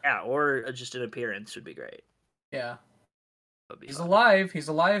series. Yeah, or just an appearance would be great. Yeah. He's alive. He's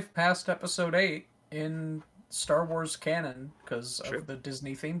alive past episode 8 in Star Wars canon because of the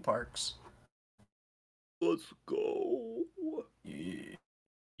Disney theme parks. Let's go. Yeah.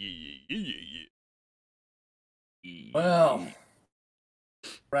 Well,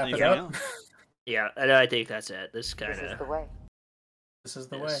 wrap it up. Yeah, I think that's it. This kind of... This is the way. This is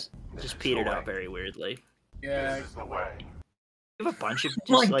the way. Just petered out very weirdly. Yeah. This is the way. You have a bunch of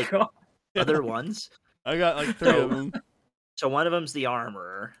just other ones. I got like 3 of them. So one of them's the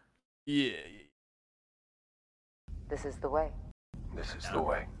armorer. Yeah. This is the way. This is the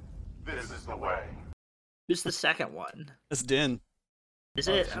way. This is the way. Who's the second one? That's Din. Is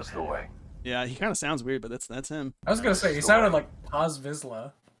it? This is the way. Yeah, he kind of sounds weird, but that's him. I was gonna say he sounded like Paz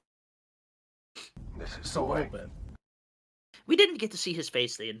Vizsla. This is just the a way. little bit. We didn't get to see his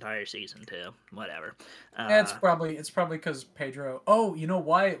face the entire season too. Whatever. Yeah, it's probably because Pedro. Oh, you know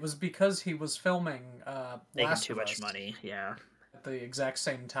why? It was because he was filming. Making too much money. Yeah. At the exact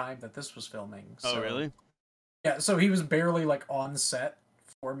same time that this was filming. So, oh, really? Yeah. So he was barely like on set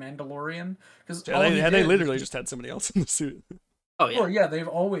for Mandalorian because they literally just had somebody else in the suit. Oh yeah. Well, yeah, they've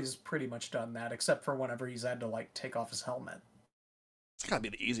always pretty much done that, except for whenever he's had to like take off his helmet. It's gotta be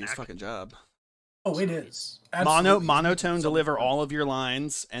the easiest fucking job. Oh, it is. Monotone, deliver all of your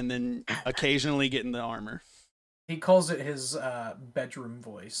lines, and then occasionally get in the armor. He calls it his bedroom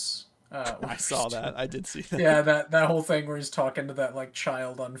voice. I saw that. I did see that. Yeah, that whole thing where he's talking to that like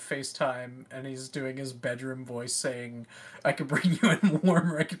child on FaceTime, and he's doing his bedroom voice, saying, "I could bring you in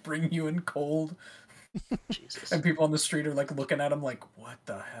warm, or I could bring you in cold." Jesus. And people on the street are like looking at him like, "What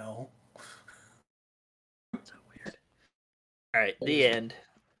the hell?" So weird. All right, the end.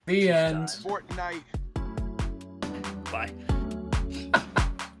 The end. Fortnite. Bye.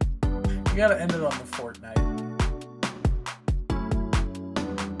 You gotta end it on the Fortnite.